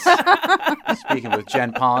advance. Speaking with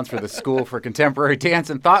Jen Pollins for the School for Contemporary Dance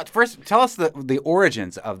and Thought. First, tell us the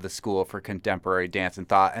origins of the School for Contemporary Dance and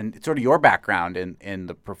Thought and sort of your background in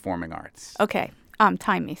the performing arts. Okay.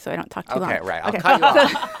 Time me so I don't talk too long. Okay, right. I'll cut you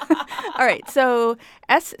off. All right. So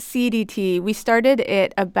SCDT, we started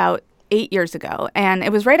it about 8 years ago, and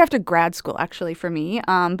it was right after grad school, actually, for me,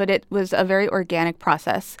 but it was a very organic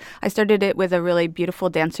process. I started it with a really beautiful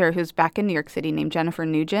dancer who's back in New York City named Jennifer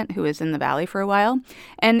Nugent, who was in the Valley for a while.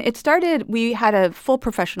 And it started, we had a full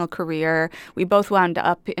professional career. We both wound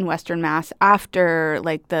up in Western Mass after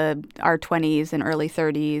like our 20s and early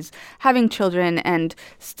 30s, having children and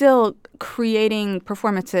still creating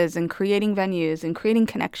performances and creating venues and creating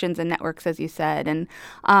connections and networks, as you said. And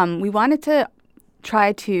we wanted to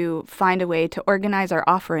try to find a way to organize our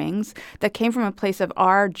offerings that came from a place of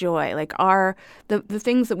our joy, like the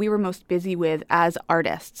things that we were most busy with as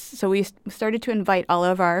artists. So we started to invite all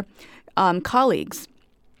of our colleagues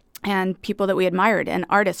and people that we admired and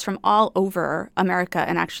artists from all over America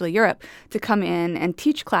and actually Europe to come in and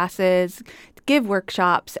teach classes, give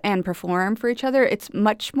workshops, and perform for each other. It's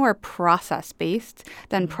much more process-based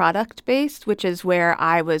than product-based, which is where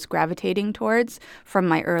I was gravitating towards from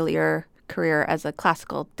my earlier career as a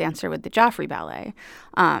classical dancer with the Joffrey Ballet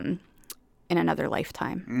in another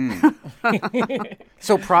lifetime.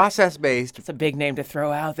 So process-based. It's a big name to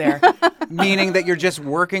throw out there. Meaning that you're just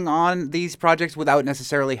working on these projects without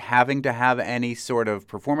necessarily having to have any sort of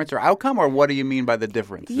performance or outcome, or what do you mean by the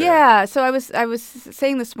difference there? Yeah, so I was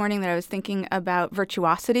saying this morning that I was thinking about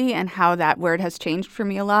virtuosity and how that word has changed for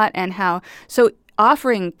me a lot, and how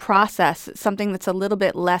offering process, something that's a little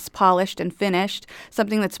bit less polished and finished,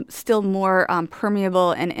 something that's still more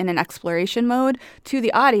permeable and in an exploration mode to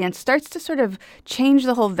the audience, starts to sort of change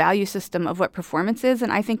the whole value system of what performance is,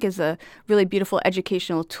 and I think is a really beautiful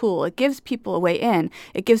educational tool. It gives people a way in.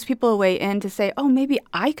 It gives people a way in to say, oh, maybe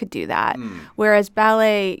I could do that. Whereas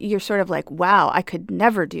ballet, you're sort of like, wow, I could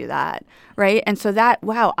never do that, right? And so that,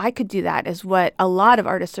 wow, I could do that is what a lot of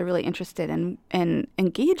artists are really interested in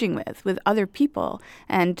engaging with other people,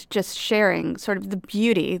 and just sharing sort of the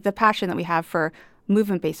beauty, the passion that we have for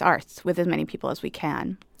movement-based arts with as many people as we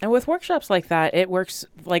can. And with workshops like that, it works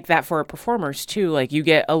like that for performers too. Like you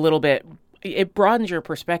get a little bit, it broadens your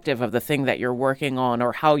perspective of the thing that you're working on,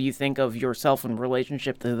 or how you think of yourself in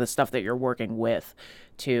relationship to the stuff that you're working with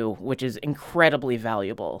too, which is incredibly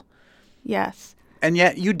valuable. Yes. And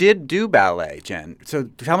yet you did do ballet, Jen. So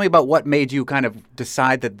tell me about what made you kind of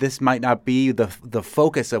decide that this might not be the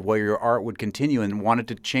focus of where your art would continue, and wanted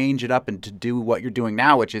to change it up and to do what you're doing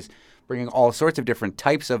now, which is bringing all sorts of different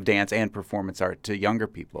types of dance and performance art to younger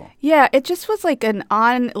people. Yeah, it just was like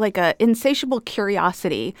a insatiable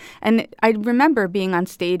curiosity. And I remember being on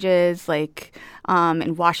stages like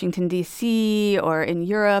in Washington, D.C. or in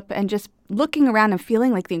Europe, and just looking around and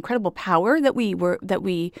feeling like the incredible power that we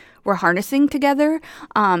were harnessing together,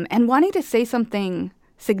 and wanting to say something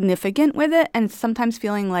significant with it, and sometimes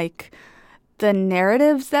feeling like the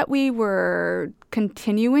narratives that we were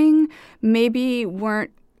continuing maybe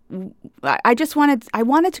weren't. I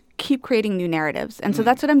wanted to keep creating new narratives, and so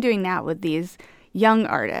that's what I'm doing now with these young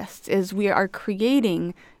artists. Is we are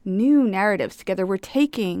creating new narratives together. We're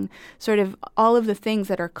taking sort of all of the things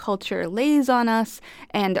that our culture lays on us,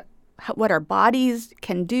 and what our bodies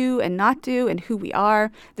can do and not do, and who we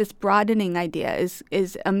are. This broadening idea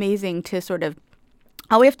is amazing to sort of.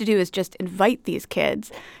 All we have to do is just invite these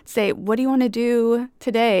kids, say, what do you want to do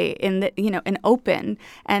today in open,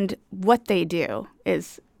 and what they do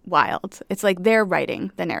is wild. It's like they're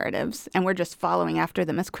writing the narratives, and we're just following after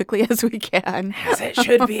them as quickly as we can. As it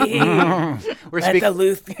should be. Let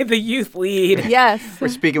the youth lead. Yes. We're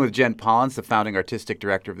speaking with Jen Pollins, the founding artistic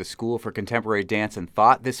director of the School for Contemporary Dance and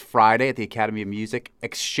Thought, this Friday at the Academy of Music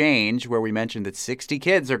Exchange, where we mentioned that 60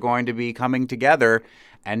 kids are going to be coming together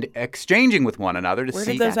and exchanging with one another to see. Where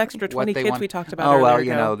did those extra 20 kids we talked about earlier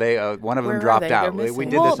earlier go? They one of them dropped out. We did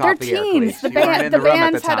this they're off the air. teens. The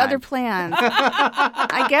bands had other plans.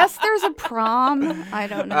 I guess there's a prom. I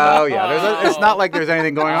don't know. Oh yeah, it's not like there's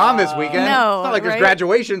anything going on this weekend. No, it's not like there's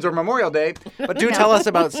graduations or Memorial Day. But do tell us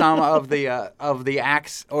about some of the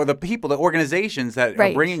acts or the people, the organizations that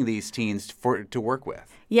are bringing these teens to work with.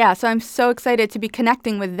 Yeah, so I'm so excited to be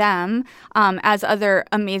connecting with them as other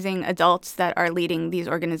amazing adults that are leading these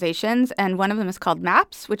organizations. And one of them is called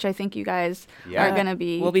MAPS, which I think you guys are going to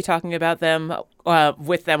be. We'll be talking about them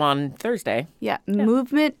with them on Thursday. Yeah,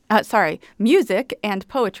 music and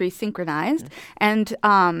poetry synchronized.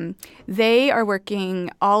 And they are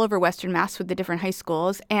working all over Western Mass with the different high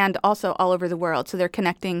schools, and also all over the world. So they're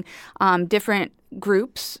connecting different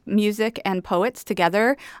groups, music and poets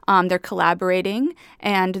together. They're collaborating,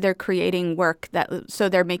 and they're creating work so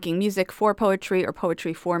they're making music for poetry or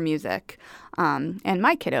poetry for music. And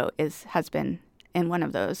my kiddo has been in one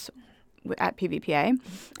of those at PVPA.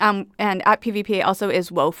 And at PVPA also is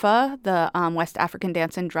WOFA, the West African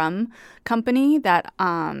Dance and Drum Company that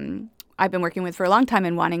I've been working with for a long time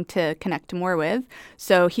and wanting to connect more with.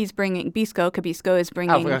 So he's bringing Cabisco is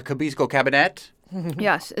bringing Cabisco Cabinet.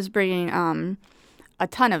 yes, is bringing a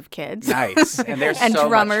ton of kids. Nice. And they're and so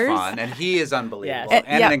drummers. much fun. And he is unbelievable. Yes.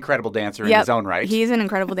 And an incredible dancer in his own right. He's an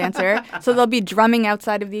incredible dancer. So they'll be drumming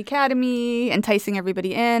outside of the academy, enticing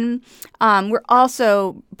everybody in. We're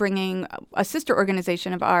also bringing a sister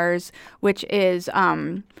organization of ours, which is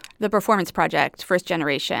the Performance Project, First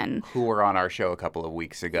Generation. Who were on our show a couple of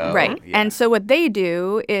weeks ago. Right. Yeah. And so what they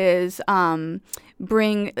do is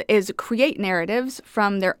create narratives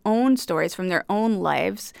from their own stories, from their own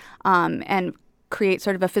lives, and create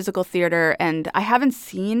sort of a physical theater. And I haven't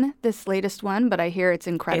seen this latest one, but I hear it's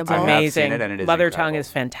incredible. It's amazing. seen it, and it is Mother incredible. Tongue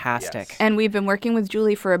is fantastic. Yes. And we've been working with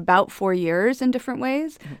Julie for about 4 years in different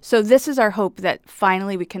ways. So this is our hope that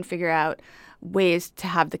finally we can figure out ways to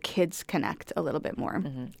have the kids connect a little bit more.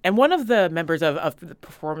 And one of the members of the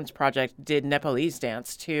Performance Project did Nepalese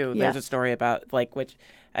dance, too. There's a Yes. story about, which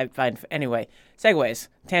I find, anyway, segues,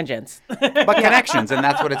 tangents. But connections, and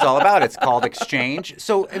that's what it's all about. It's called Exchange.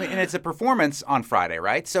 So, and it's a performance on Friday,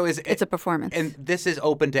 right? So It's a performance. And this is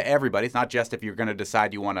open to everybody. It's not just if you're going to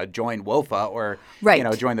decide you want to join WOFA or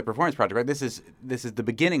Right. join the Performance Project. Right? This is the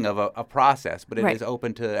beginning of a process, but it is Right.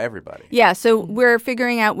 open to everybody. Yeah, so we're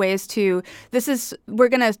figuring out ways we're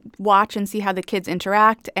going to watch and see how the kids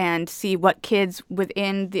interact and see what kids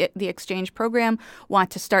within the exchange program want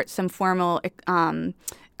to start some formal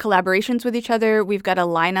collaborations with each other. We've got a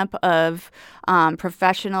lineup of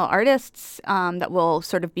professional artists that will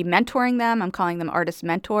sort of be mentoring them. I'm calling them artist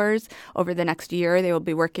mentors. Over the next year, they will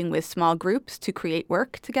be working with small groups to create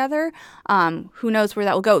work together. Who knows where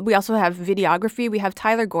that will go? We also have videography. We have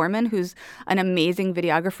Tyler Gorman, who's an amazing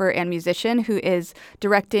videographer and musician who is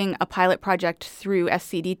directing a pilot project through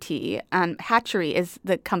SCDT. Hatchery is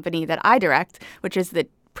the company that I direct, which is the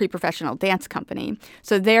pre-professional dance company.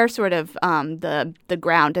 So they're sort of the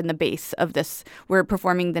ground and the base of this. We're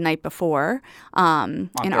performing the night before in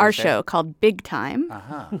our Thursday. show called Big Time.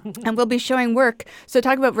 And we'll be showing work. So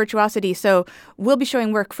talk about virtuosity. So we'll be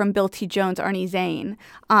showing work from Bill T. Jones, Arnie Zane,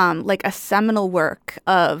 like a seminal work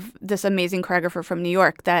of this amazing choreographer from New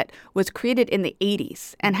York that was created in the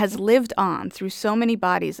 80s and has lived on through so many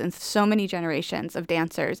bodies and so many generations of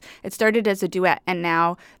dancers. It started as a duet, and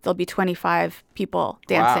now there'll be 25 people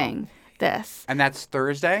dancing this. And that's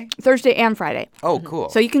Thursday? Thursday and Friday. Oh, cool.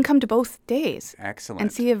 So you can come to both days. Excellent.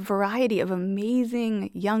 And see a variety of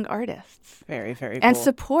amazing young artists. Very, very cool. And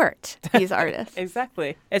support these artists.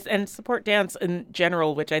 Exactly. And support dance in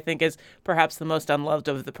general, which I think is perhaps the most unloved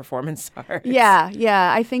of the performance arts.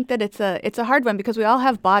 Yeah. I think that it's a hard one because we all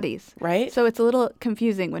have bodies. Right. So it's a little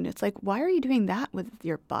confusing when it's like, why are you doing that with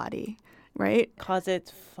your body? Right? Because it's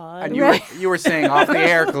fun. And you were saying off the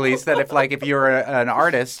air, Khalees, that if you're an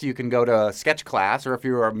artist, you can go to a sketch class, or if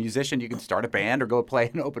you're a musician, you can start a band or go play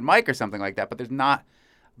an open mic or something like that. But there's not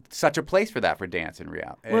such a place for that for dance in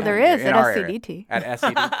reality. Well, there is at our SCDT. Area. At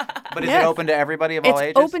SCDT. But is Yes. it open to everybody of all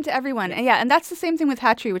ages? It's open to everyone. Yeah, and that's the same thing with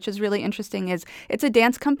Hatchery, which is really interesting. Is it's a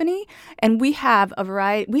dance company, and we have a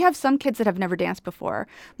variety. We have some kids that have never danced before.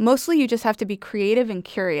 Mostly, you just have to be creative and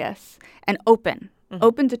curious and open.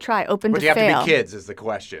 Open to try, open But to you have fail. to be kids is the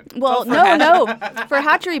question. Well, no, for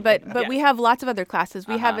Hatchery, but we have lots of other classes.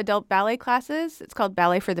 We have adult ballet classes. It's called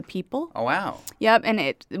Ballet for the People. Oh, wow. Yep, and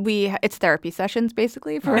it's therapy sessions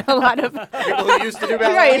basically for a lot of People who used to do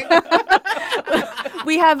ballet? Right.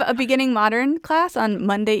 We have a beginning modern class on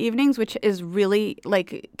Monday evenings, which is really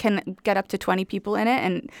can get up to 20 people in it,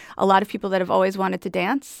 and a lot of people that have always wanted to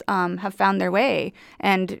dance have found their way.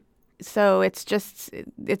 And so it's just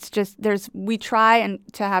we try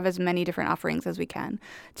to have as many different offerings as we can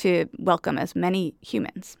to welcome as many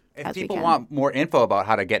humans If as we people can. want more info about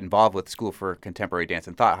how to get involved with School for Contemporary Dance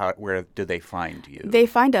and Thought, where do they find you? They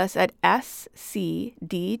find us at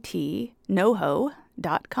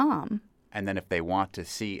scdtnoho.com. And then if they want to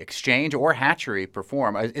see Exchange or Hatchery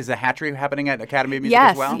perform, is the Hatchery happening at Academy of Music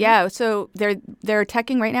Yes, as well? yeah. So they're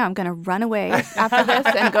teching right now. I'm going to run away after this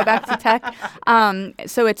and go back to tech.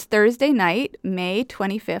 So it's Thursday night, May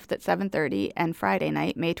 25th at 7:30, and Friday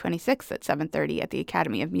night, May 26th at 7:30 at the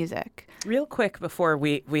Academy of Music. Real quick before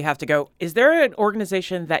we have to go, is there an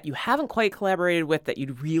organization that you haven't quite collaborated with that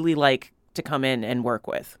you'd really like to come in and work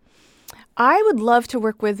with? I would love to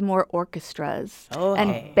work with more orchestras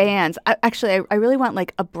and bands. I really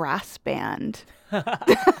want a brass band.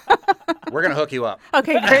 We're going to hook you up.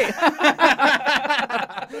 Okay, great.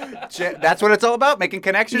 That's what it's all about, making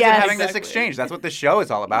connections Yes. and having this exchange. That's what the show is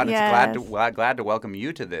all about. Yes. It's glad to welcome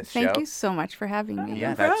you to this show. Thank you so much for having me.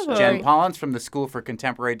 Yeah, that's Jen Pollins from the School for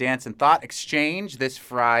Contemporary Dance and Thought Exchange this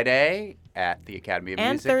Friday at the Academy of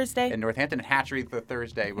And Music Thursday. in Northampton, and Hatchery the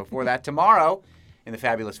Thursday before that. Tomorrow in the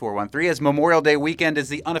Fabulous 413, as Memorial Day weekend is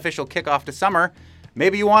the unofficial kickoff to summer.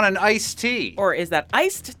 Maybe you want an iced tea. Or is that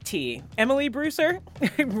iced tea? Emily Brewser,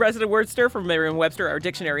 resident wordster from Merriam-Webster, our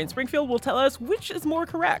dictionary in Springfield, will tell us which is more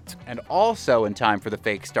correct. And also in time for the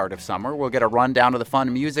fake start of summer, we'll get a rundown of the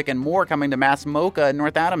fun music and more coming to Mass Mocha in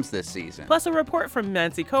North Adams this season. Plus a report from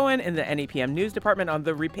Nancy Cohen in the NEPM News Department on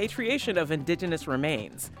the repatriation of indigenous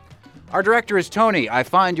remains. Our director is Tony. I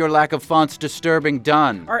find your lack of fonts disturbing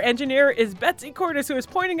done. Our engineer is Betsy Cordes, who is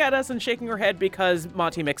pointing at us and shaking her head because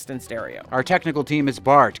Monty mixed in stereo. Our technical team is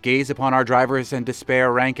Bart. Gaze upon our drivers and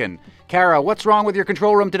despair Rankin. Kara, what's wrong with your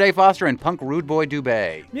control room today, Foster? And Punk Rude Boy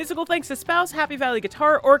Dubé. Musical thanks to Spouse, Happy Valley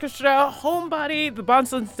Guitar Orchestra, Homebody, the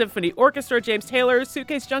Boston Symphony Orchestra, James Taylor,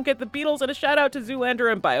 Suitcase Junket, the Beatles, and a shout out to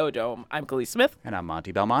Zoolander and Biodome. I'm Khalees Smith. And I'm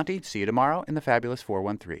Monty Belmonte. See you tomorrow in the Fabulous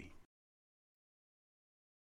 413.